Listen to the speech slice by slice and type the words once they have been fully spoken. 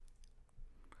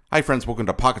Hi, friends. Welcome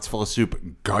to Pockets Full of Soup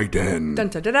Gaiden. Dun,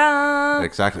 dun, dun, dun.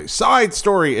 Exactly. Side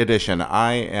Story Edition.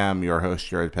 I am your host,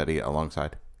 Jared Petty,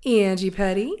 alongside Angie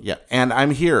Petty. Yeah, and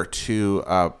I'm here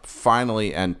to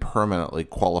finally and permanently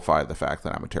qualify the fact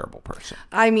that I'm a terrible person.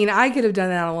 I mean, I could have done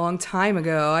that a long time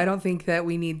ago. I don't think that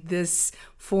we need this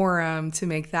forum to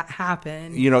make that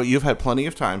happen. You know, you've had plenty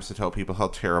of times to tell people how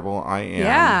terrible I am.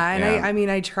 Yeah, and I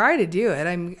mean, I try to do it.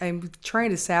 I'm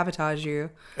trying to sabotage you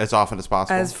as often as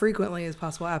possible. As frequently as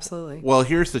possible, absolutely. Well,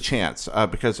 here's the chance,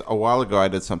 because a while ago I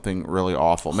did something really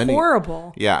awful.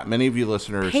 Horrible. Yeah, many of you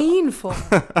listeners... Painful.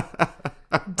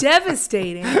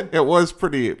 Devastating. It was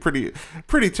pretty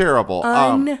terrible.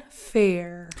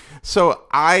 Unfair. So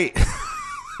I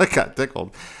got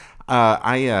tickled.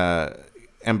 I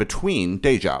am between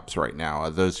day jobs right now.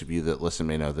 Those of you that listen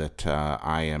may know that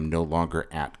I am no longer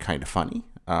at Kind of Funny,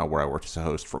 where I worked as a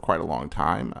host for quite a long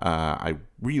time. I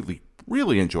really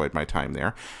enjoyed my time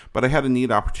there, but I had a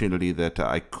neat opportunity that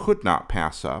I could not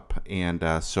pass up,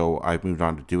 and so I moved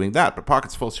on to doing that. But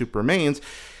Pockets Full of Soup remains.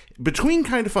 Between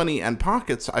Kind of Funny and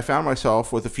Pockets, I found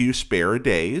myself with a few spare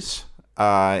days,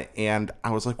 and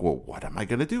I was like, well, what am I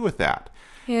going to do with that?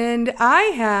 And I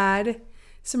had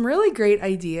some really great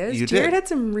ideas. Jared had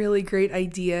some really great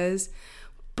ideas,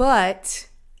 but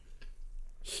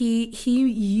he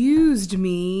used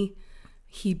me.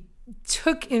 He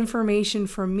took information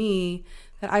from me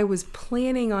that I was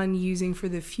planning on using for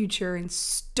the future and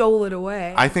stole it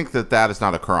away. I think that is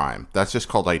not a crime. That's just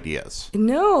called ideas.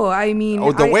 No, I mean,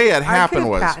 the way it happened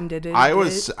was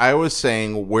I was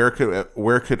saying where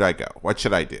could I go? What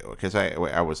should I do? Because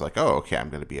I was like, oh, okay, I'm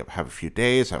going to have a few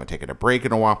days. I haven't taken a break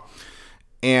in a while.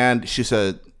 And she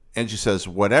says,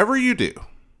 whatever you do,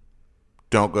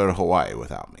 don't go to Hawaii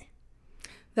without me.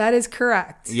 That is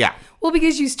correct. Yeah. Well,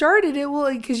 because you started it,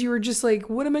 because you were just like,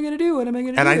 what am I going to do? What am I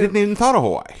going to do? And I didn't even thought of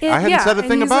Hawaii. I hadn't said a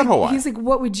thing about Hawaii. He's like,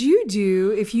 what would you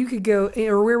do if you could go,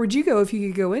 or where would you go if you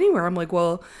could go anywhere? I'm like,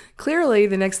 well, clearly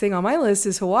the next thing on my list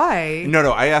is Hawaii.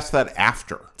 No, I asked that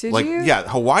after. Did you? Yeah,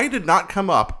 Hawaii did not come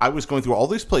up. I was going through all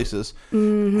these places,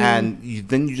 and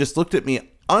then you just looked at me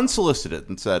unsolicited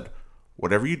and said,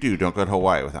 whatever you do, don't go to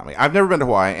Hawaii without me. I've never been to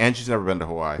Hawaii, and she's never been to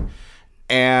Hawaii.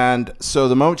 And so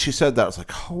the moment she said that, I was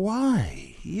like,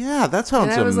 Hawaii. Yeah, that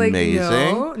sounds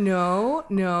amazing. Like,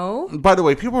 no. By the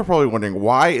way, people are probably wondering,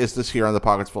 why is this here on the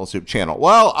Pockets Full of Soup channel?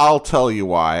 Well, I'll tell you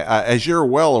why. As you're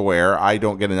well aware, I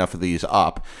don't get enough of these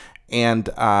up. And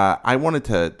I wanted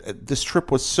to, this trip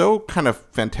was so kind of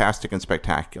fantastic and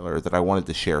spectacular that I wanted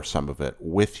to share some of it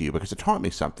with you because it taught me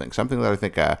something that I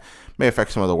think may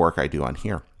affect some of the work I do on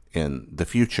here in the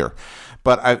future.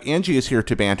 But Angie is here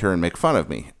to banter and make fun of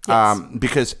me. Yes.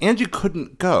 Because Angie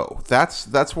couldn't go.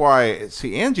 That's why,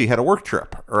 see, Angie had a work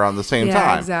trip around the same time.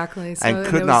 Yeah, exactly. So and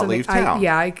could not leave town.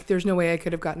 There's no way I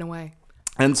could have gotten away.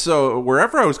 And so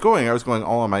wherever I was going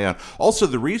all on my own. Also,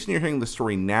 the reason you're hearing the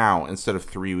story now instead of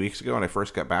 3 weeks ago when I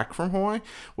first got back from Hawaii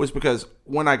was because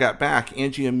when I got back,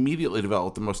 Angie immediately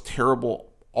developed the most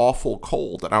terrible, awful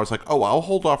cold. And I was like, oh, I'll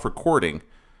hold off recording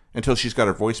until she's got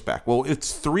her voice back. Well,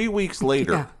 it's 3 weeks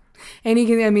later. Yeah. And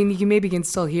you maybe can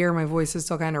still hear my voice is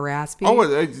still kind of raspy. Oh,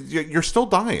 you're still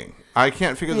dying. I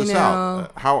can't figure this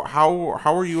out. How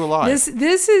are you alive?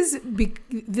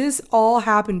 This all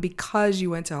happened because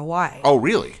you went to Hawaii. Oh,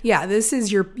 really? Yeah,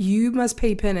 you must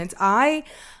pay penance. I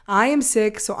am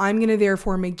sick, so I'm going to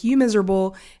therefore make you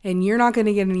miserable, and you're not going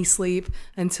to get any sleep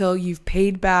until you've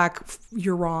paid back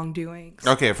your wrongdoings.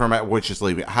 Okay, which is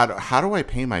leaving. How do I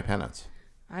pay my penance?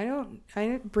 I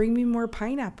don't bring me more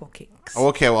pineapple cakes. Oh,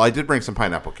 okay. Well, I did bring some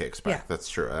pineapple cakes back. Yeah. That's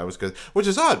true. That was good. Which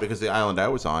is odd because the island I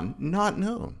was on, not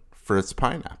known for its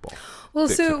pineapple. Well,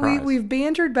 so we've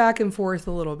bantered back and forth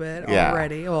a little bit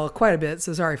already. Well, quite a bit.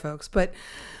 So sorry, folks. But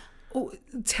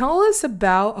tell us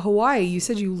about Hawaii. You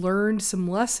said you learned some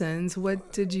lessons.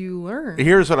 What did you learn?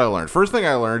 Here's what I learned. First thing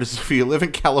I learned is if you live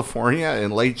in California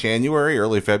in late January,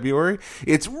 early February,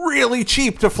 it's really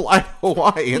cheap to fly to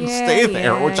Hawaii and stay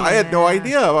there, which I had no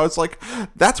idea. I was like,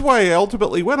 that's why I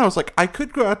ultimately went. I was like, I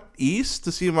could go out east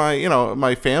to see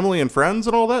my family and friends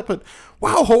and all that, but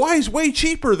wow, Hawaii's way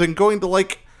cheaper than going to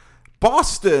like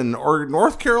Boston or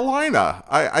North Carolina.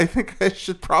 I think I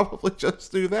should probably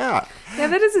just do that. Yeah,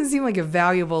 that doesn't seem like a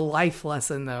valuable life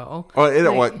lesson, though. Oh,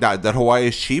 that Hawaii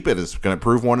is cheap. It is going to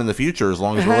prove one in the future as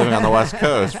long as we're living on the West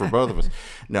Coast for both of us.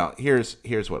 No, here's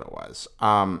what it was.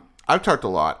 I've talked a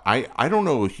lot. I don't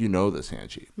know if you know this,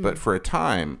 Angie, but for a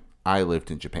time, I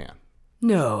lived in Japan.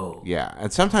 No. Yeah,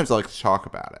 and sometimes I like to talk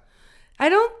about it.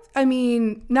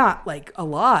 Not like a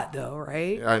lot though,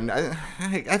 right?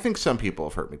 I think some people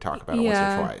have heard me talk about it once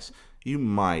or twice. You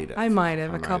might have. I might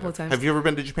have a couple of times. Have you ever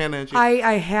been to Japan, Angie?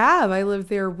 I have. I lived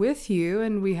there with you,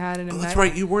 and we had that's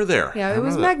right. You were there. Yeah,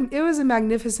 it was a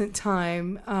magnificent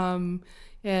time.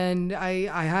 And I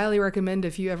highly recommend,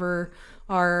 if you ever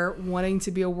are wanting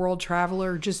to be a world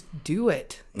traveler, just do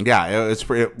it. Yeah, it's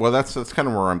pretty, well. That's kind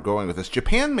of where I'm going with this.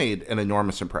 Japan made an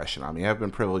enormous impression on me. I've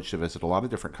been privileged to visit a lot of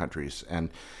different countries, and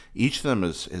each of them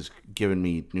has given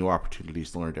me new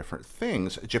opportunities to learn different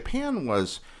things. Japan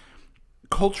was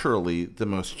culturally the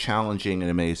most challenging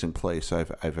and amazing place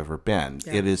I've ever been.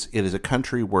 Yeah. It is a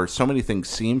country where so many things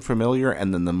seem familiar,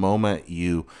 and then the moment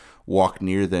you walk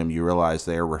near them, you realize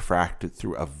they are refracted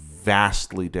through a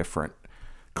vastly different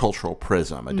cultural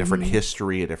prism, a different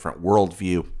history, a different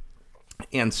worldview.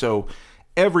 And so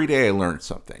every day I learned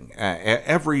something.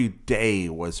 Every day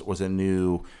was a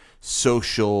new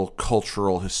social,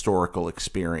 cultural, historical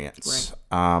experience.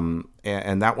 Right.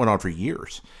 And that went on for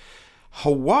years.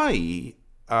 Hawaii,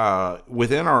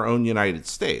 within our own United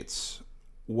States,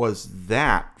 was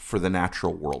that for the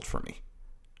natural world for me.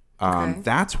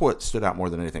 That's what stood out more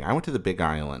than anything. I went to the Big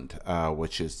Island,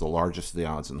 which is the largest of the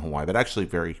islands in Hawaii, but actually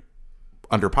very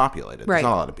underpopulated. Right. There's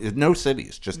not a lot of, no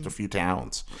cities, just a few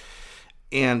towns.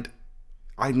 And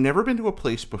I've never been to a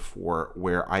place before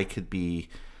where I could be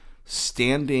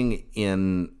standing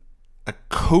in a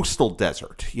coastal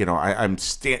desert. You know, I'm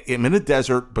in a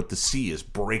desert, but the sea is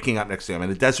breaking up next to me. I'm in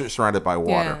a desert surrounded by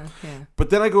water. Yeah. But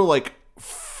then I go like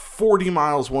 40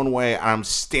 miles one way, and I'm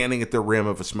standing at the rim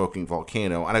of a smoking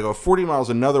volcano. And I go 40 miles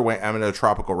another way, I'm in a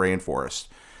tropical rainforest.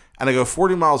 And I go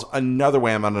 40 miles another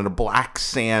way, I'm on a black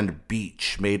sand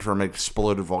beach made from an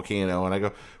exploded volcano. And I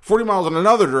go 40 miles in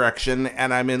another direction,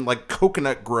 and I'm in like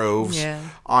coconut groves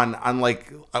on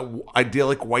like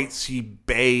idyllic white sea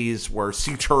bays where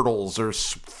sea turtles are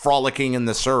frolicking in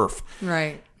the surf.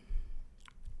 Right.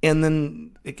 And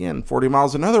then again, 40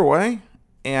 miles another way,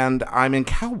 and I'm in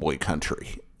cowboy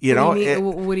country. You know,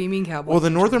 what do you mean cowboy? Well, the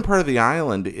northern part of the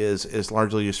island is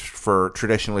largely used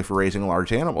traditionally for raising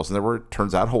large animals, and there were,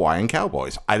 turns out, Hawaiian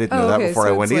cowboys. I didn't know that before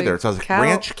I went either. So I was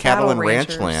like cattle and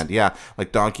ranch land,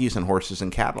 like donkeys and horses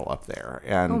and cattle up there,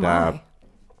 and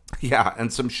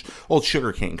and some old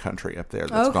sugarcane country up there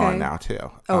that's gone now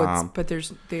too. But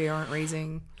they aren't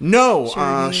raising.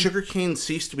 No, sugarcane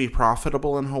ceased to be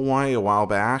profitable in Hawaii a while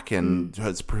back, and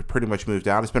has pretty much moved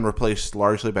out. It's been replaced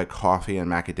largely by coffee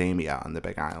and macadamia on the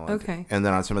Big Island. Okay, and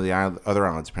then on some of the other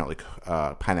islands, apparently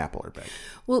pineapple are big.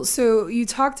 Well, so you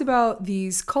talked about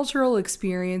these cultural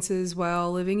experiences while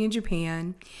living in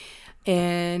Japan,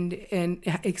 and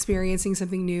experiencing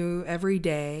something new every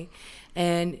day,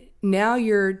 and now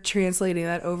you're translating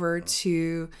that over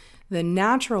to the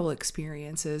natural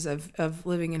experiences of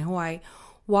living in Hawaii.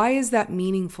 Why is that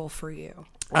meaningful for you?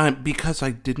 Because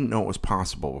I didn't know it was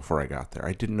possible before I got there.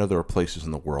 I didn't know there were places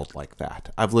in the world like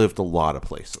that. I've lived a lot of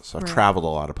places. I've traveled a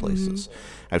lot of places.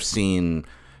 I've seen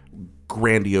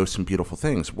grandiose and beautiful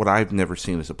things. What I've never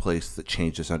seen is a place that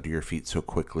changes under your feet so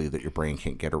quickly that your brain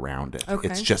can't get around it. Okay.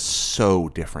 It's just so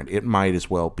different. It might as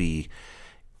well be,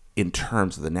 in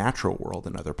terms of the natural world,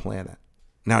 another planet.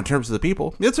 Now, in terms of the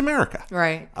people, it's America.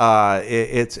 Right.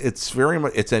 It's very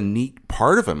much, it's a neat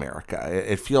part of America.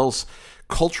 It feels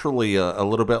culturally a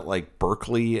little bit like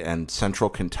Berkeley and Central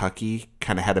Kentucky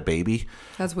kind of had a baby.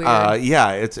 That's weird.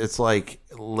 It's like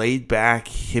laid back,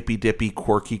 hippy dippy,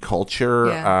 quirky culture.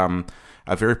 Yeah.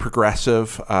 Very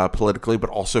progressive politically, but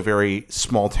also very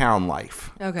small town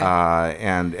life. Okay.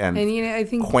 And you know, I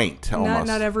think quaint almost.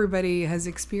 Not everybody has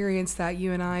experienced that.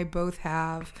 You and I both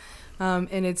have.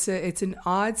 And it's an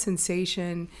odd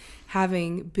sensation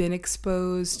having been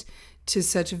exposed to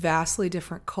such vastly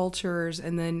different cultures,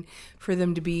 and then for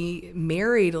them to be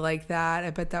married like that. I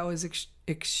bet that was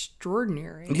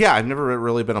extraordinary. Yeah, I've never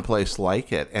really been a place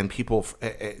like it, and people,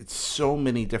 so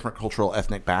many different cultural,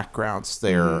 ethnic backgrounds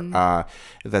there.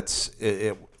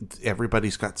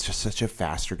 Everybody's got just such a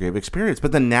vast degree of experience.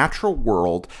 But the natural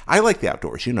world, I like the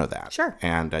outdoors. You know that, sure,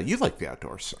 and you like the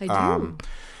outdoors. I do,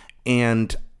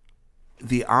 and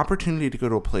the opportunity to go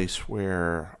to a place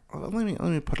where, let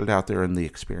me put it out there in the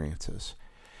experiences.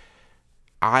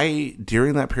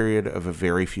 During that period of a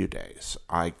very few days,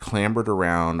 I clambered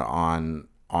around on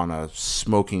a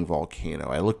smoking volcano.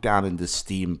 I looked down into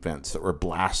steam vents that were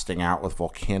blasting out with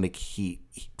volcanic heat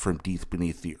from deep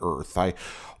beneath the earth. I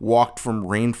walked from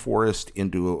rainforest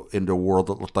into a world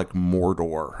that looked like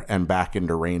Mordor and back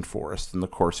into rainforest in the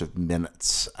course of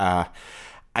minutes.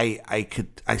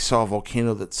 I saw a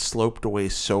volcano that sloped away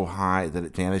so high that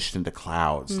it vanished into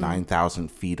clouds, 9,000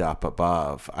 feet up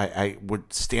above. I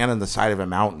would stand on the side of a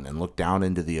mountain and look down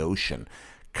into the ocean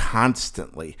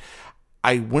constantly.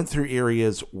 I went through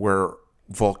areas where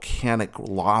volcanic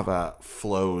lava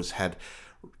flows had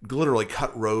literally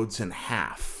cut roads in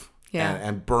half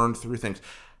and burned through things.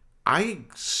 I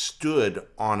stood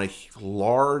on a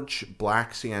large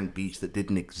black sand beach that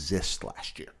didn't exist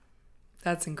last year.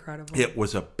 That's incredible. It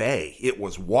was a bay. It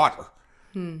was water.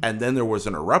 And then there was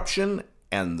an eruption,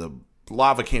 and the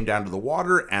lava came down to the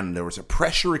water, and there was a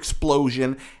pressure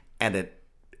explosion, and it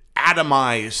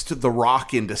atomized the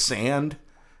rock into sand,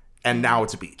 and now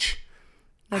it's a beach.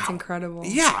 That's incredible.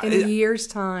 Yeah. In a year's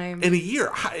time. In a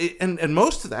year. And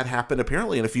most of that happened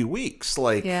apparently in a few weeks.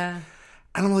 And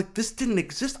I'm like, this didn't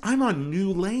exist. I'm on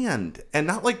new land. And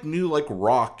not like new like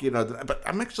rock, but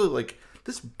I'm actually like,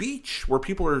 this beach where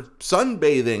people are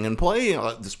sunbathing and playing,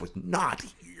 this was not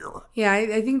here. Yeah,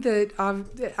 I think that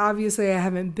obviously I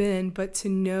haven't been, but to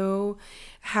know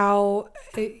how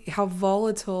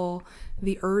volatile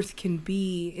the earth can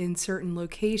be in certain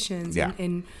locations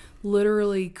and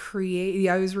literally create.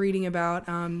 I was reading about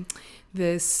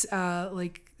this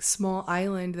like small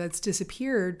island that's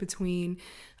disappeared between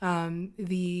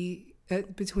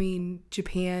between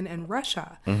Japan and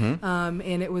Russia,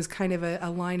 and it was kind of a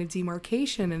line of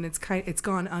demarcation, and it's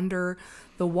gone under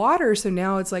the water. So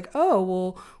now it's like, oh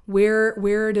well,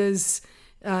 where does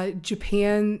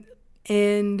Japan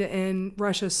end and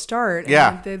Russia start?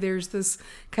 Yeah, and there's this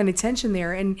kind of tension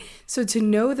there, and so to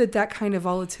know that kind of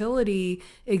volatility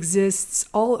exists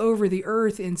all over the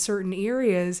earth in certain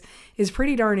areas is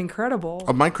pretty darn incredible.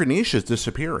 Micronesia is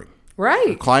disappearing.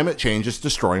 Right. Climate change is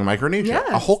destroying Micronesia.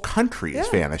 Yes. A whole country is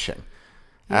vanishing,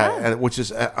 which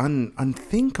is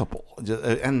unthinkable.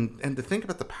 And to think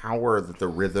about the power that the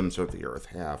rhythms of the earth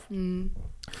have.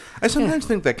 I sometimes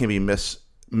think that can be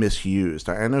misused.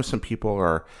 I know some people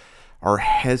are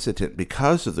hesitant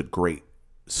because of the great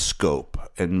scope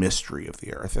and mystery of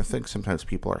the earth. I think sometimes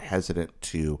people are hesitant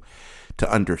to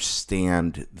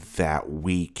understand that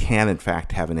we can in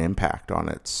fact have an impact on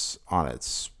its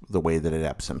the way that it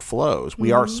ebbs and flows.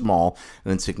 We are small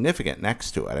and insignificant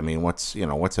next to it. I mean, what's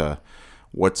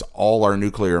what's all our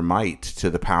nuclear might to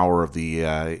the power of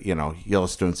the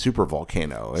Yellowstone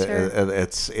supervolcano? Sure.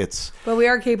 It's. But we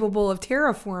are capable of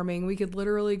terraforming. We could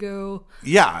literally go.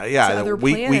 To other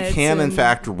planets. We can in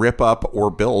fact rip up or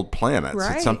build planets.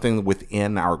 Right. It's something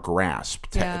within our grasp.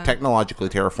 Technologically,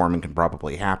 terraforming can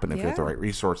probably happen if you have the right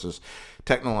resources.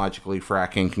 Technologically,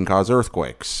 fracking can cause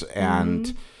earthquakes,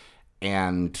 and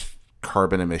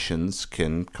carbon emissions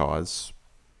can cause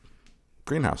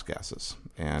greenhouse gases.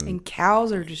 And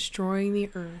cows are destroying the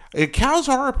earth. Cows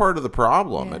are a part of the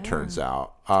problem, it turns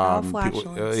out.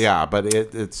 Flatulence. But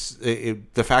it's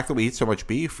the fact that we eat so much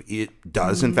beef, it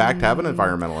does in fact have an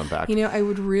environmental impact. I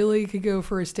would really could go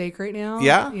for a steak right now.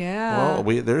 Yeah? Yeah.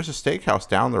 Well, there's a steakhouse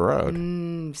down the road.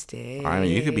 Steak. I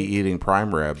mean, you could be eating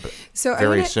prime rib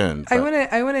soon.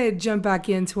 I want to jump back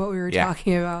into what we were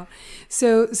talking about.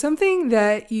 So something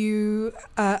that you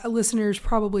listeners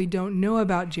probably don't know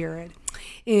about Jared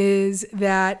is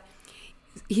that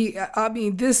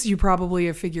this you probably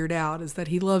have figured out, is that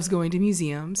he loves going to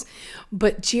museums,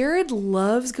 but Jared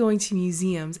loves going to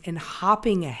museums and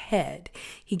hopping ahead.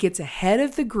 He gets ahead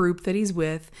of the group that he's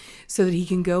with so that he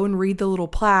can go and read the little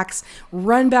plaques,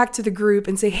 run back to the group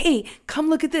and say, hey, come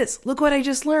look at this. Look what I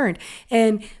just learned.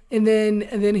 And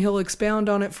then he'll expound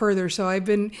on it further. So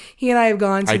he and I have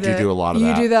gone to do a lot of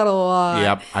that. You do that a lot.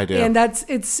 Yep, I do. And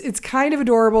it's kind of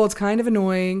adorable. It's kind of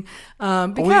annoying.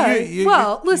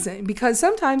 Because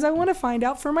sometimes I want to find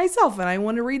out for myself and I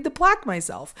want to read the plaque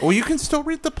myself. Well, you can still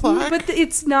read the plaque. But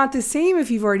it's not the same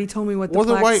if you've already told me what the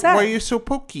plaque says. Why are you so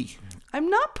pokey? I'm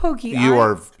not pokey.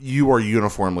 You are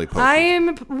uniformly pokey.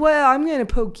 I'm going to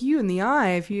poke you in the eye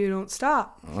if you don't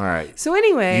stop. All right. So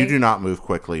anyway, you do not move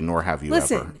quickly, nor have you ever.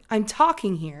 Listen, I'm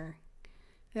talking here.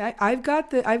 I've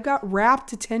got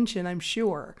rapt attention, I'm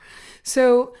sure.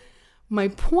 So my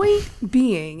point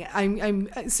being,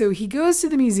 so he goes to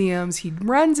the museums, he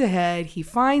runs ahead, he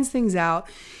finds things out,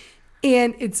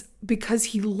 and it's because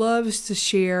he loves to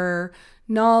share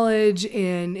knowledge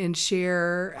and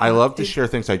share. I love to share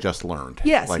things I just learned.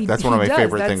 Yes, that's one of my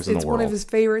favorite things in the world. It's one of his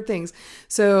favorite things.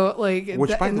 So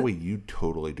which by the way, you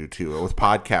totally do too, with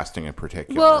podcasting in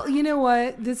particular. Well, you know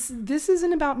what? This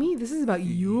isn't about me. This is about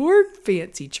your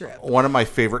fancy trip. One of my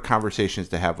favorite conversations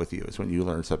to have with you is when you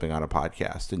learn something on a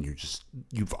podcast and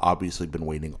you've obviously been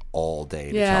waiting all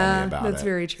day to tell me about it. That's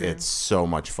very true. It's so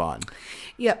much fun.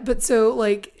 Yeah, but so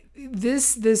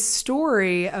this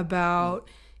story about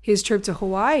his trip to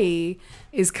Hawaii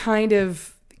is kind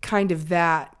of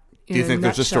that. Do you think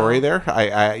there's a story there?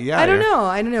 I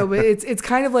don't know, but it's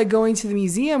kind of like going to the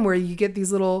museum where you get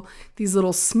these little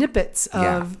snippets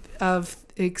of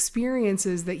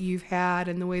experiences that you've had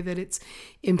and the way that it's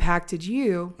impacted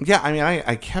you. Yeah, I mean,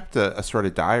 I kept a sort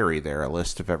of diary there, a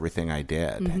list of everything I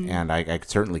did, and I could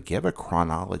certainly give a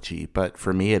chronology, but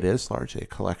for me it is largely a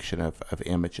collection of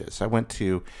images. I went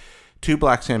to 2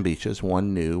 black sand beaches,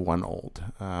 one new, one old.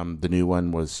 The new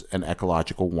one was an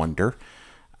ecological wonder,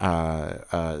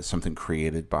 something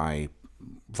created by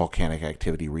volcanic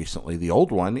activity recently. The old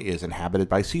one is inhabited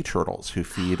by sea turtles who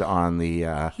feed on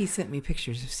the... He sent me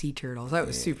pictures of sea turtles. I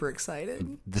was super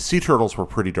excited. The sea turtles were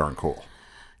pretty darn cool.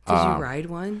 Did you ride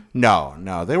one?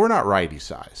 No, they were not righty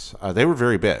size. They were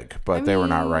very big, but they were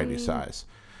not righty size.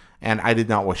 And I did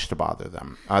not wish to bother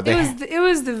them.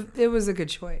 It was a good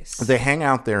choice. They hang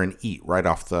out there and eat right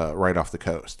off the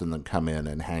coast, and then come in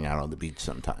and hang out on the beach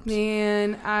sometimes.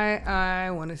 Man, I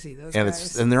want to see those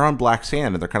guys. And they're on black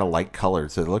sand, and they're kind of light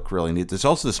colored, so they look really neat. There's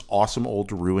also this awesome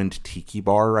old ruined tiki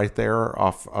bar right there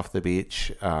off the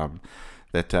beach.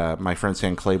 That my friend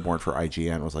Sam Claiborne for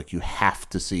IGN was like, you have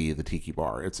to see the tiki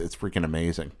bar. It's freaking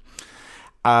amazing.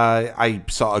 I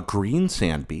saw a green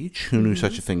sand beach. Who knew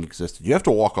such a thing existed? You have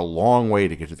to walk a long way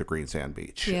to get to the green sand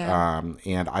beach. Yeah.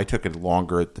 And I took it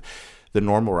longer the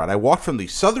normal route. I walked from the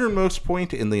southernmost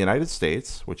point in the United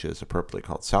States, which is appropriately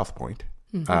called South Point,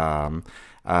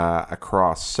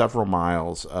 across several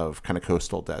miles of kind of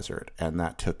coastal desert, and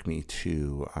that took me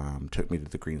to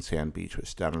the green sand beach, which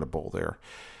is down in a bowl there.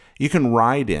 You can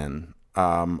ride in.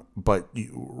 But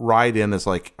ride in is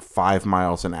like 5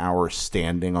 miles an hour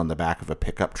standing on the back of a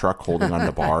pickup truck holding on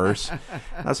to bars.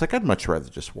 I was like, I'd much rather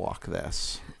just walk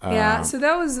this. Yeah, so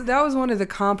that was one of the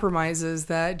compromises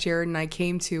that Jared and I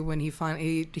came to when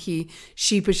he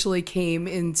sheepishly came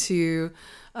into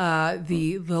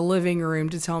the living room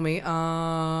to tell me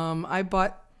I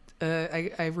bought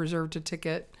I reserved a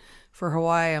ticket for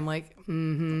Hawaii. I'm like,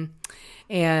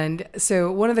 And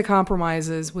so one of the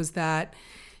compromises was that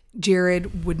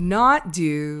Jared would not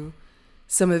do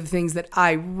some of the things that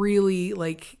I really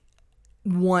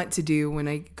want to do when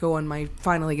I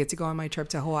finally get to go on my trip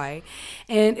to Hawaii.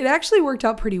 And it actually worked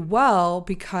out pretty well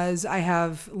because I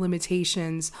have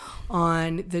limitations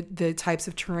on the types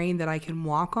of terrain that I can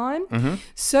walk on.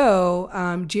 So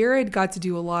Jared got to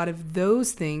do a lot of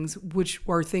those things, which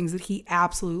were things that he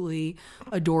absolutely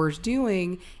adores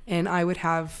doing. And I would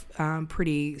have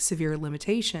pretty severe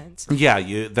limitations.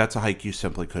 Yeah, that's a hike you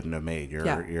simply couldn't have made.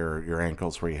 Your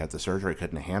ankles where you had the surgery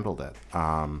couldn't have handled it.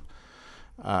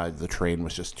 The terrain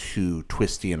was just too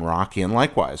twisty and rocky, and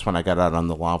likewise when I got out on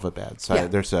the lava beds,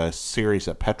 there's a series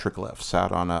of petroglyphs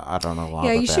out on a lava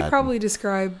bed. Yeah, you should probably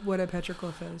describe what a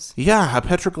petroglyph is. Yeah, a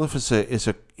petroglyph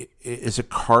is a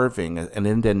carving, an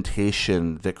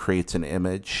indentation that creates an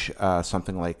image,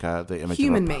 something like the image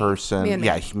of a person. Man-made.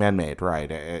 Yeah, man-made,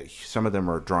 right. Some of them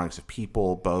are drawings of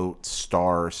people, boats,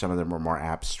 stars. Some of them are more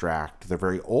abstract. They're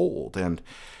very old, and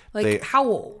how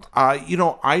old?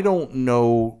 I don't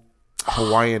know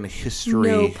Hawaiian history.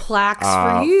 No plaques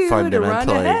for you fundamentally.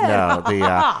 To run ahead.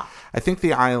 No, I think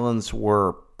the islands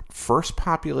were first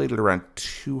populated around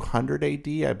 200 AD,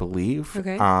 I believe.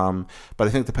 Okay. But I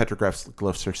think the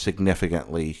petroglyphs are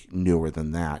significantly newer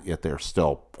than that, yet they're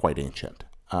still quite ancient.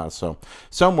 So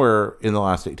somewhere in the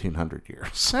last 1800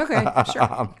 years. Okay,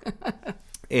 sure.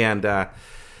 And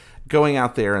going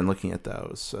out there and looking at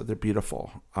those, they're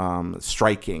beautiful,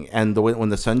 striking. And when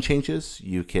the sun changes,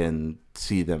 you can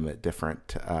see them at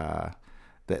different,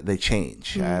 they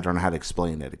change. I don't know how to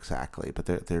explain it exactly, but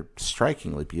they're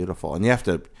strikingly beautiful. And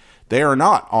they are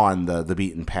not on the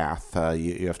beaten path.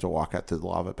 You have to walk out through the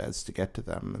lava beds to get to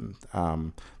them.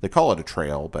 And they call it a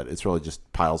trail, but it's really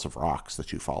just piles of rocks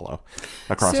that you follow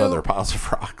across other piles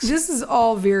of rocks. This is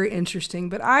all very interesting,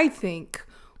 but I think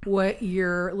what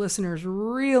your listeners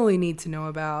really need to know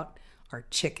about are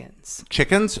chickens.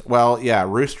 Chickens? Well, yeah,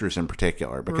 roosters in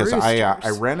particular, because I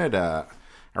rented a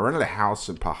house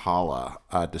in Pahala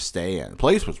to stay in. The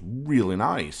place was really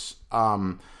nice.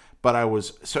 But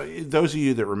those of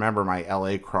you that remember my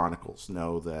LA Chronicles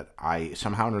know that I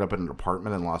somehow ended up in an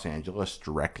apartment in Los Angeles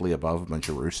directly above a bunch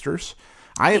of roosters.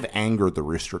 I have angered the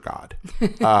rooster god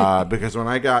because when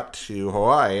I got to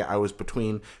Hawaii, I was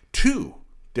between 2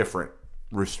 different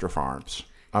rooster farms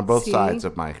on both sides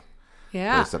of my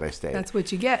place that I stayed. That's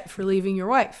what you get for leaving your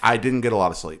wife. I didn't get a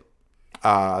lot of sleep.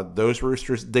 Those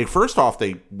roosters, they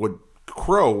would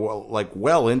crow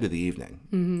well into the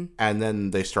evening, and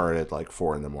then they started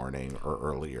 4 a.m. or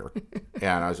earlier,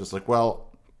 and I was just like,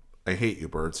 well, I hate you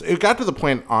birds. It got to the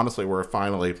point, honestly, where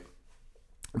finally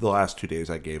the last 2 days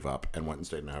I gave up and went and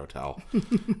stayed in a hotel,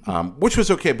 which was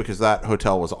okay because that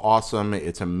hotel was awesome.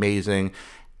 It's amazing.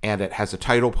 And it has a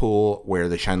tidal pool where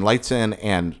they shine lights in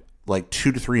and 2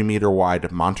 to 3 meter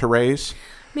wide manta rays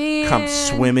come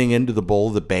swimming into the bowl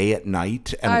of the bay at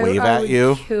night and wave at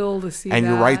you. Kill to see and that.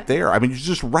 You're right there. I mean, you're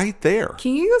just right there.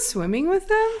 Can you go swimming with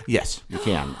them? Yes, you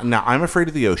can. Now, I'm afraid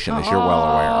of the ocean, as you're well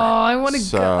aware. Oh, I want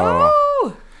to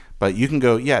go. But you can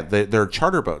go, there are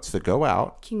charter boats that go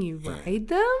out. Can you ride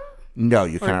them? No,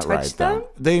 you cannot ride them.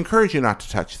 They encourage you not to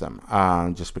touch them,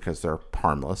 just because they're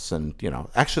harmless and,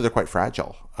 actually they're quite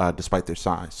fragile, despite their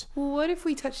size. Well, what if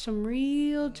we touched them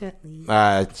real gently?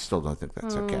 I still don't think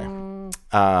that's okay.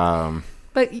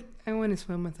 But I want to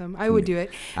swim with them. I would do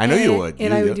it. I know you would.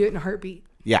 And I would do it in a heartbeat.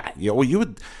 Yeah. Well, you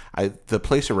would. The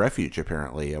place of refuge,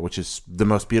 apparently, which is the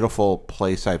most beautiful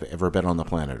place I've ever been on the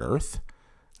planet Earth.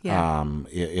 Yeah.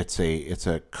 It's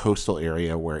a coastal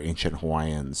area where ancient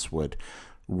Hawaiians would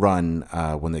run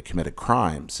when they committed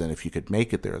crimes, and if you could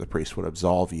make it there, the priest would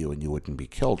absolve you and you wouldn't be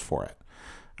killed for it.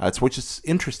 Which is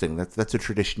interesting. That's a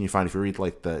tradition you find if you read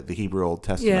like the Hebrew Old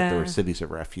Testament. There were cities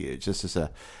of refuge. This is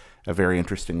a very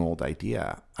interesting old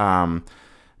idea.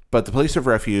 But the place of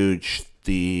refuge,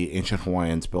 the ancient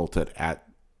Hawaiians built it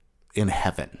in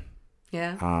heaven.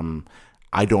 Yeah.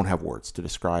 I don't have words to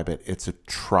describe it. It's a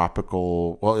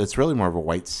tropical, it's really more of a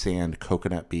white sand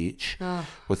coconut beach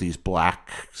with these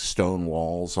black stone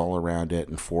walls all around it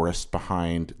and forest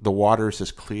behind. The water's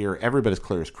as clear, every bit as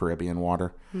clear as Caribbean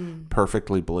water,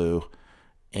 perfectly blue.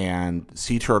 And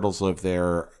sea turtles live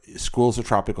there, schools of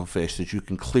tropical fish that you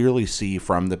can clearly see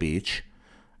from the beach.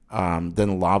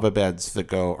 Then lava beds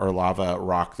or lava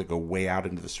rock that go way out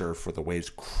into the surf where the waves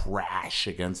crash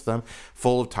against them,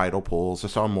 full of tidal pools. I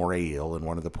saw a moray eel in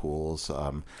one of the pools.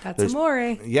 That's a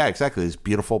moray. Yeah, exactly. These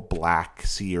beautiful black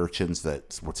sea urchins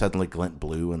that would suddenly glint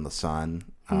blue in the sun,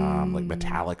 like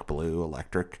metallic blue,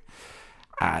 electric.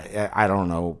 I don't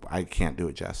know. I can't do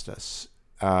it justice.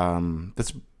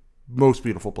 That's most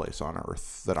beautiful place on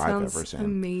earth that I've ever seen.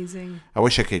 Amazing. I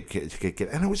wish I could get,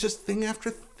 and it was just thing after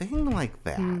thing like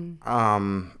that.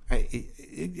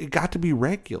 It got to be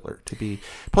regular to be.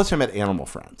 Plus, I met animal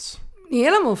friends.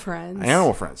 Animal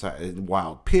friends.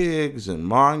 Wild pigs and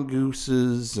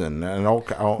mongooses and all.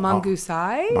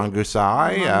 Mongoosai.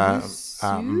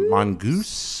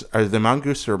 Mongoose. Are the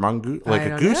mongoose or mongoose? Like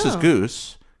a goose is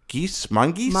goose. Geese,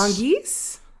 mongoose.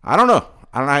 Mongoose. I don't know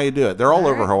how you do it. They're all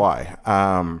over Hawaii.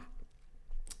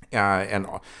 And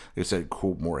like I said,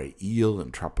 cool moray eel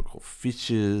and tropical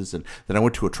fishes. And then I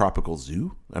went to a tropical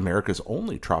zoo, America's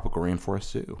only tropical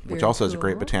rainforest zoo, which also has a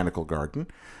great botanical garden.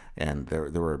 And there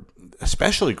were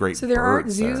especially great birds. So there aren't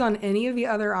zoos on any of the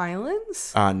other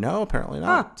islands? No, apparently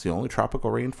not. It's the only tropical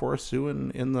rainforest zoo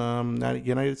in the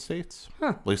United States.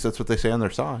 At least that's what they say on their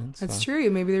signs. That's true.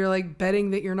 Maybe they're like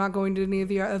betting that you're not going to any of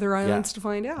the other islands to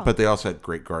find out. But they also had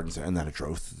great gardens there. And then I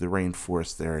drove through the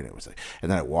rainforest there, and it was and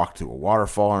then I walked through a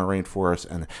waterfall in a rainforest,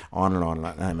 and on and on and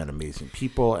on. And I met amazing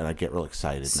people, and I get real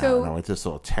excited now. And I went to this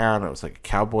little town. It was like a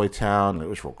cowboy town, and it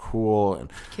was real cool.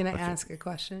 And can I ask a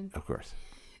question? Of course.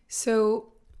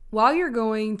 So while you're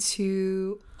going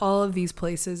to all of these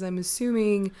places, I'm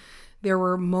assuming there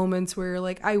were moments where you're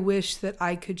like, I wish that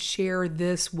I could share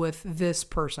this with this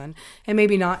person. And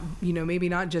maybe not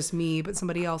just me, but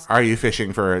somebody else. Are you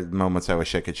fishing for moments I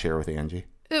wish I could share with Angie?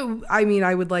 I mean,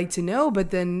 I would like to know,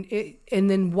 but then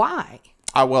why?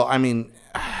 Well, I mean,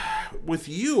 with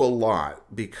you a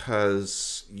lot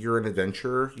because you're an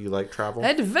adventurer. You like travel.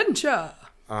 Adventure.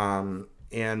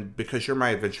 And because you're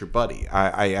my adventure buddy,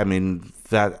 I mean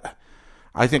that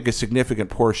I think a significant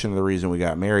portion of the reason we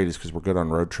got married is because we're good on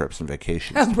road trips and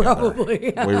vacations together.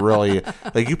 Probably. We really,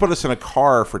 like, you put us in a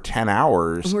car for 10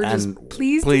 hours we're and just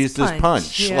pleased as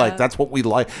punch. Yeah. Like, that's what we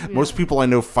like. Yeah. Most people I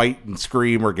know fight and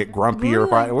scream or get grumpy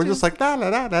we're just like, da da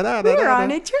da da da. We're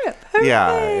on a trip. Hooray.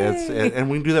 Yeah, and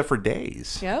we can do that for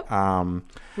days. Yep.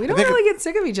 We don't really get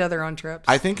sick of each other on trips.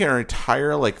 I think in our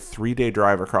entire 3-day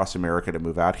drive across America to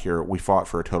move out here, we fought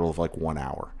for a total of 1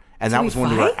 hour. And that was when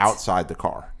we were outside the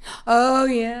car. Oh,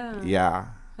 yeah. Yeah.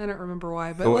 I don't remember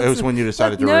why. But it was when you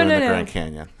decided to ruin the Grand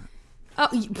Canyon.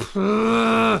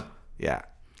 Oh, yeah.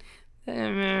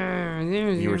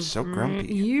 You were so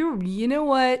grumpy. You know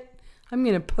what? I'm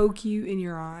going to poke you in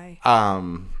your eye.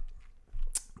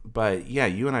 But yeah,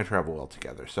 you and I travel well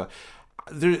together. So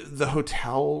the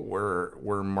hotel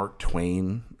where Mark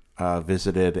Twain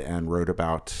visited and wrote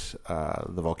about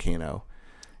the volcano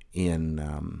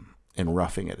in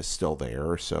Roughing It is still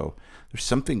there. So there's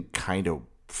something kind of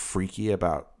freaky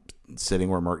about sitting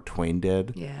where Mark Twain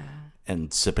did. Yeah.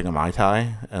 And sipping a Mai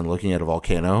Tai and looking at a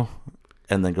volcano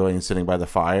and then going and sitting by the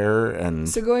fire. And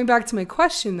so going back to my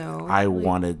question though. I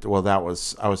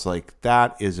was like,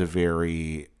 that is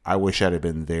I wish I'd have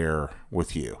been there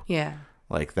with you. Yeah.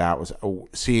 Like that was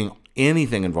seeing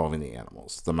anything involving the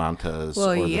animals, the mantas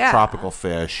the tropical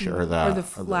fish or the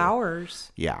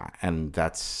flowers. And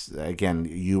that's, again,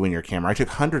 you and your camera. I took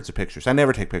hundreds of pictures. I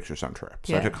never take pictures on trips.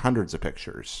 I took hundreds of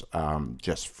pictures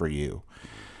just for you.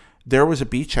 There was a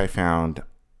beach I found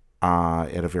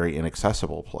at a very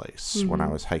inaccessible place when I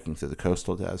was hiking through the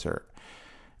coastal desert.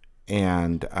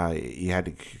 And you had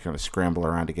to kind of scramble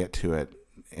around to get to it.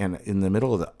 And in the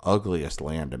middle of the ugliest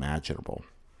land imaginable,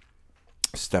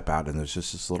 step out and there's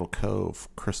just this little cove,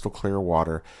 crystal clear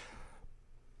water,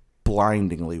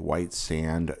 blindingly white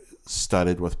sand,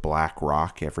 studded with black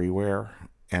rock everywhere.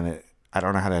 And I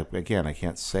don't know how to, again, I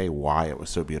can't say why it was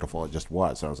so beautiful. It just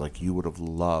was. I was like, you would have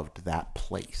loved that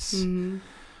place.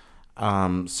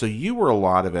 So you were a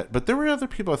lot of it, but there were other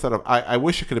people I thought of. I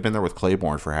wish I could have been there with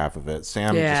Claiborne for half of it.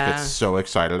 Sam just gets so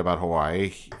excited about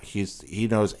Hawaii. He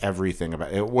knows everything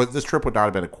about it. This trip would not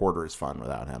have been a quarter as fun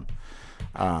without him.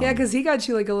 Because he got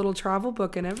you like a little travel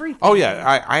book and everything. Oh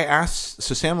yeah, I asked.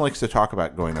 So Sam likes to talk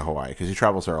about going to Hawaii because he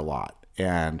travels there a lot,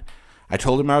 and I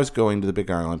told him I was going to the Big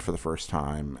Island for the first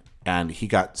time, and he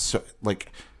got so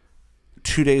like.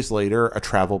 2 days later, a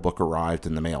travel book arrived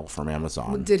in the mail from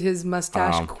Amazon. Did his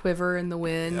mustache quiver in the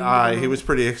wind? He was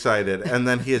pretty excited. And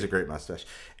then he has a great mustache.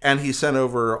 And he sent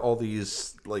over all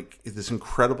these, like, this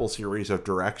incredible series of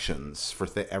directions for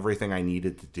everything I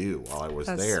needed to do while I was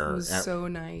there. That was so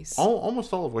nice.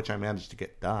 Almost all of which I managed to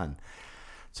get done.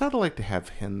 So I'd like to have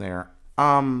him there.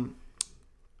 I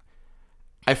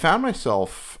found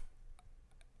myself...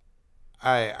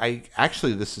 I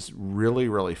actually, this is really,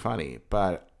 really funny,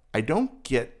 but... I don't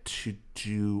get to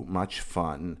do much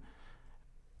fun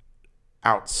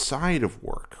outside of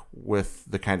work with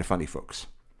the Kind of Funny folks.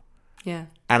 Yeah.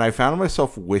 And I found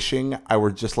myself wishing I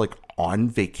were just like on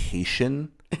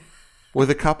vacation with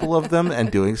a couple of them and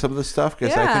doing some of the stuff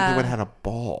because I think they would have had a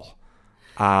ball.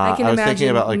 I can imagine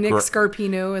about, like, Nick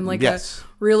Scarpino in like a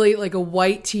really like a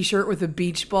white t-shirt with a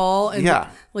beach ball and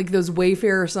like those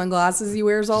Wayfarer sunglasses he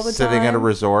wears all the time. Sitting at a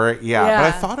resort. Yeah. But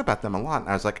I thought about them a lot and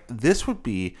I was like, this would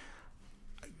be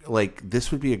a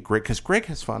great, because Greg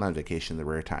has fun on vacation the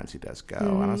rare times he does go.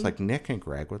 And I was like, Nick and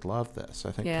Greg would love this.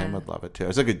 I think Kim would love it too. I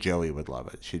was like, Joey would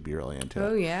love it. She'd be really into it.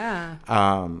 Oh yeah.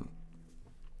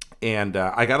 And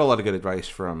I got a lot of good advice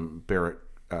from Barrett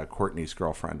Courtney's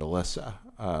girlfriend, Alyssa,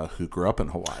 who grew up in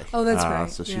Hawaii. Oh, that's right.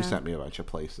 So she sent me a bunch of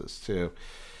places too.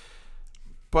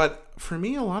 But for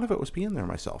me, a lot of it was being there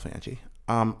myself, Angie.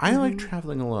 I like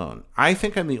traveling alone. I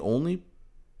think I'm the only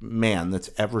man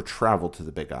that's ever traveled to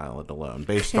the Big Island alone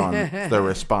based on the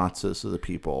responses of the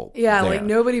people there. Like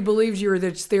nobody believes you were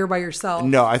just there by yourself.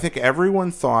 No, I think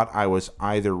everyone thought I was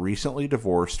either recently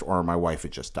divorced or my wife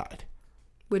had just died.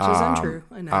 Which is untrue.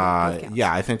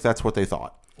 I think that's what they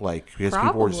thought. Like, because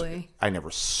people were I never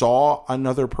saw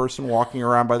another person walking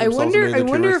around by themselves. I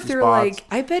wonder if they're like,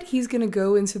 I bet he's going to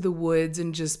go into the woods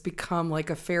and just become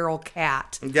like a feral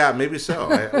cat. Yeah, maybe so.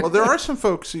 Well, there are some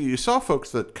folks, you saw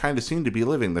folks that kind of seem to be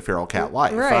living the feral cat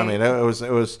life. Right. I mean, it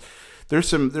was there's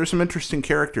some interesting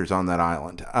characters on that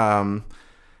island.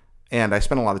 And I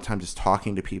spent a lot of time just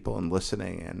talking to people and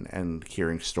listening and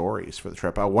hearing stories for the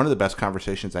trip. One of the best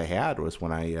conversations I had was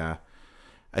when I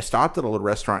stopped at a little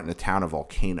restaurant in the town of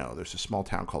Volcano. There's a small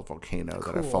town called Volcano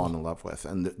that I've fallen in love with.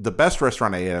 And the best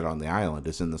restaurant I ate at on the island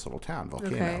is in this little town,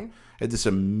 Volcano. Okay. I had this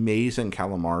amazing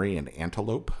calamari and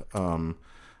antelope.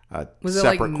 Was it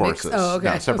separate like courses. Mixed? Oh,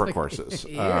 okay. No, separate courses.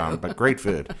 But great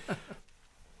food.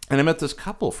 And I met this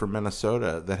couple from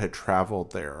Minnesota that had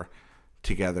traveled there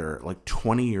together like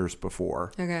 20 years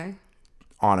before. Okay.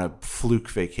 On a fluke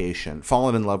vacation,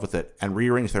 fallen in love with it, and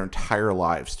rearranged their entire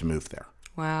lives to move there.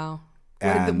 Wow.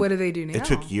 What do they do now? It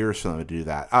took years for them to do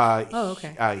that.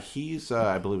 Okay. He's,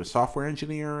 I believe, a software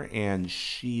engineer, and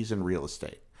she's in real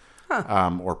estate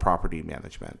or property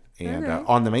management. And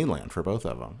on the mainland for both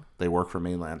of them. They work for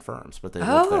mainland firms, but they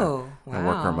live there and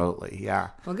work remotely. Yeah.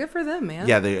 Well, good for them, man.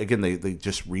 Yeah, they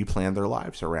just replanned their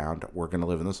lives around, we're going to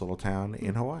live in this little town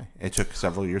in Hawaii. It took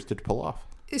several years to pull off.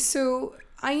 So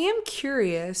I am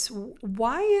curious,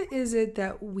 why is it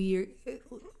that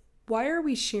why are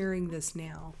we sharing this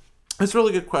now? It's a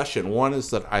really good question. One is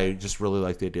that I just really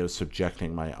like the idea of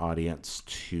subjecting my audience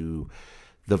to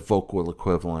the vocal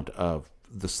equivalent of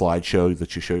the slideshow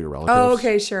that you show your relatives. Oh,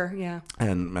 okay, sure, yeah.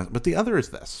 But the other is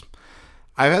this.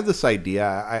 I've had this idea.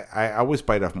 I always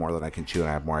bite off more than I can chew, and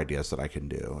I have more ideas that I can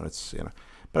do. And it's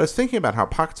But I was thinking about how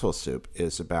Pockets Full of Soup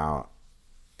is about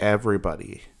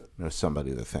everybody knows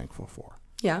somebody they're thankful for.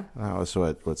 Yeah. That was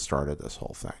what started this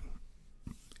whole thing.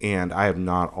 And I have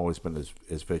not always been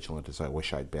as vigilant as I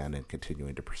wish I'd been in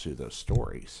continuing to pursue those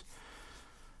stories.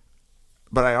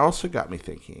 But I also got me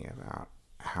thinking about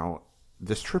how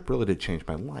this trip really did change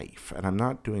my life, and I'm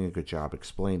not doing a good job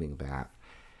explaining that.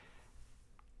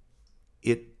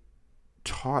 It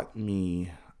taught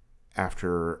me,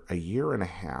 after a year and a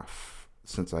half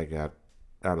since I got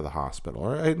out of the hospital,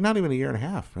 or not even a year and a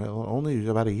half, only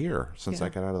about a year since I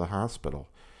got out of the hospital,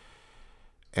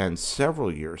 and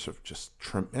several years of just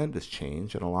tremendous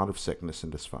change and a lot of sickness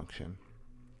and dysfunction,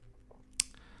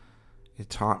 it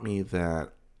taught me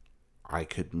that I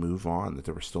could move on, that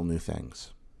there were still new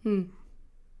things,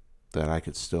 that I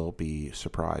could still be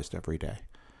surprised every day.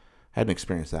 I hadn't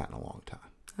experienced that in a long time.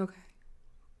 Okay.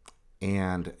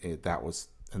 And that was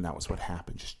what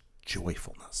happened, just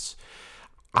joyfulness.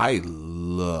 I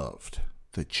loved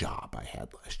the job I had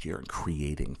last year in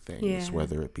creating things,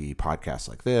 whether it be podcasts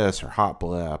like this or Hot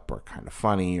Blip or Kind of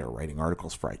Funny or writing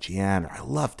articles for IGN. I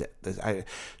loved it.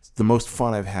 It's the most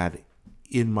fun I've had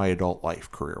in my adult life,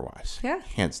 career-wise. Yeah.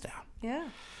 Hands down. Yeah.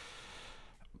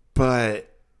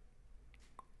 But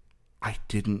I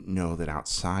didn't know that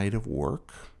outside of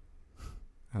work,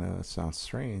 I know that sounds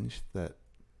strange, that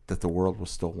the world was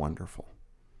still wonderful.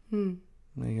 You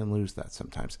can lose that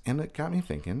sometimes. And it got me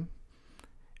thinking,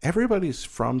 everybody's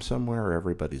from somewhere or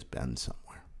everybody's been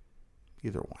somewhere.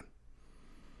 Either one.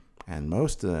 And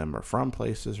most of them are from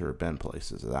places or have been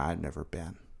places that I've never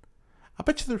been. I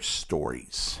bet you there's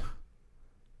stories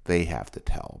they have to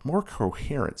tell, more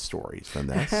coherent stories than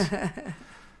this,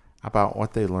 about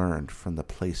what they learned from the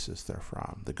places they're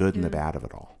from, the good and the bad of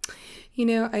it all. You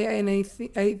know,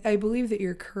 I believe that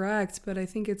you're correct, but I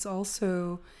think it's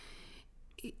also,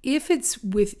 if it's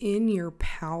within your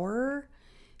power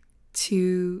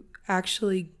to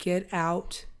actually get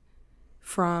out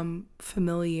from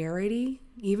familiarity,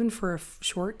 even for a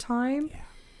short time,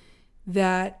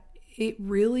 that it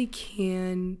really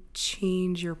can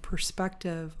change your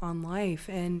perspective on life.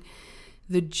 And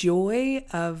the joy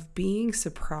of being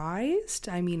surprised,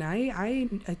 I mean, I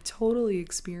totally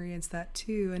experienced that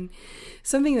too. And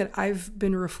something that I've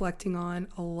been reflecting on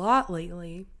a lot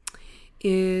lately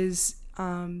is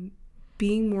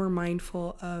being more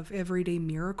mindful of everyday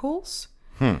miracles.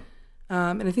 And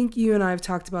I think you and I have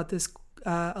talked about this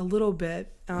a little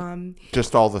bit.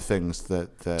 Just all the things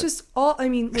that just all, I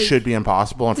mean, like, should be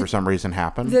impossible and for some reason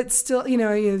happen. That still,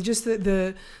 just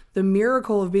the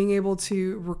miracle of being able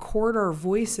to record our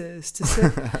voices,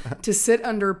 to sit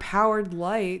under powered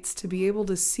lights, to be able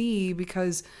to see,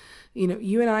 because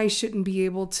you and I shouldn't be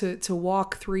able to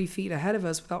walk 3 feet ahead of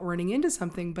us without running into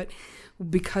something, but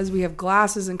because we have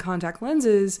glasses and contact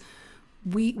lenses,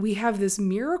 we have this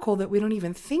miracle that we don't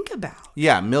even think about.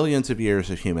 Yeah, millions of years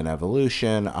of human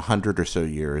evolution, 100 or so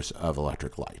years of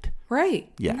electric light.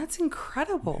 Right. Yeah. And that's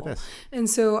incredible. It is. And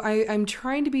so I'm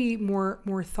trying to be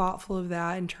more thoughtful of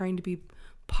that, and trying to be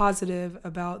positive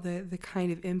about the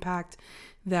kind of impact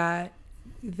that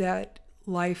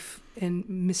life and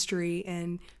mystery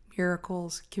and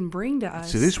miracles can bring to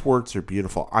us. So these words are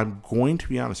beautiful. I'm going to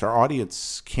be honest, our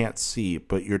audience can't see,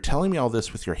 but you're telling me all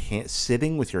this with your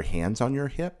sitting with your hands on your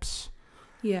hips.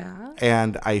 Yeah.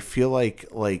 And I feel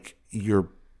like you're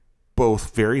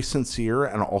both very sincere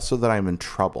and also that I'm in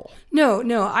trouble. No,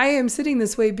 I am sitting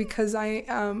this way because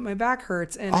my back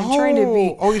hurts and I'm trying to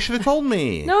be. Oh, you should have told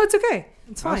me. No, it's okay.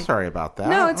 It's fine. I'm sorry about that.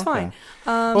 No, it's fine.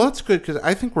 Well, that's good, because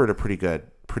I think we're at a pretty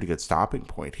good stopping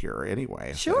point here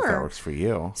anyway. Sure. If that works for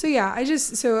you. So yeah,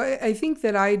 I think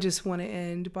that I just want to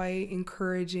end by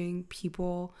encouraging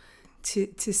people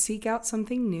to seek out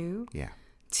something new. Yeah.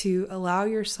 To allow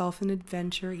yourself an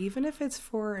adventure, even if it's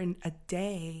for a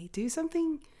day. Do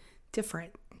something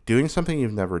different. Doing something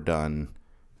you've never done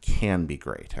can be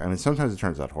great. I mean, sometimes it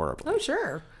turns out horribly. Oh,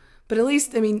 sure. But at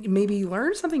least, maybe you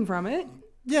learn something from it.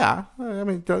 Yeah. I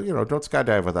mean, don't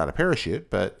skydive without a parachute,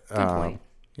 but, Good point.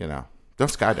 Don't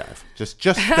skydive. Just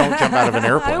don't jump out of an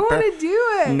airplane. I want to do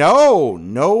it.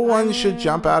 No one should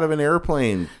jump out of an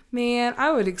airplane. Man,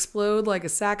 I would explode like a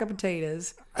sack of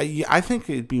potatoes. I think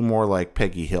it'd be more like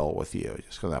Peggy Hill with you.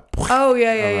 Just go that. Oh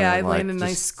yeah. I'd land in a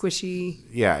nice squishy.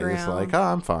 Yeah, ground. just like, oh,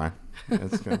 I'm fine.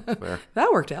 It's good. There.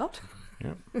 That worked out.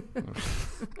 Yep.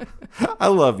 I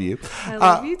love you. I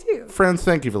love you too. Friends,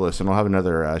 thank you for listening. We'll have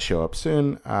another show up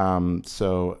soon.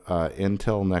 So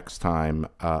until next time,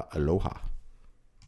 aloha.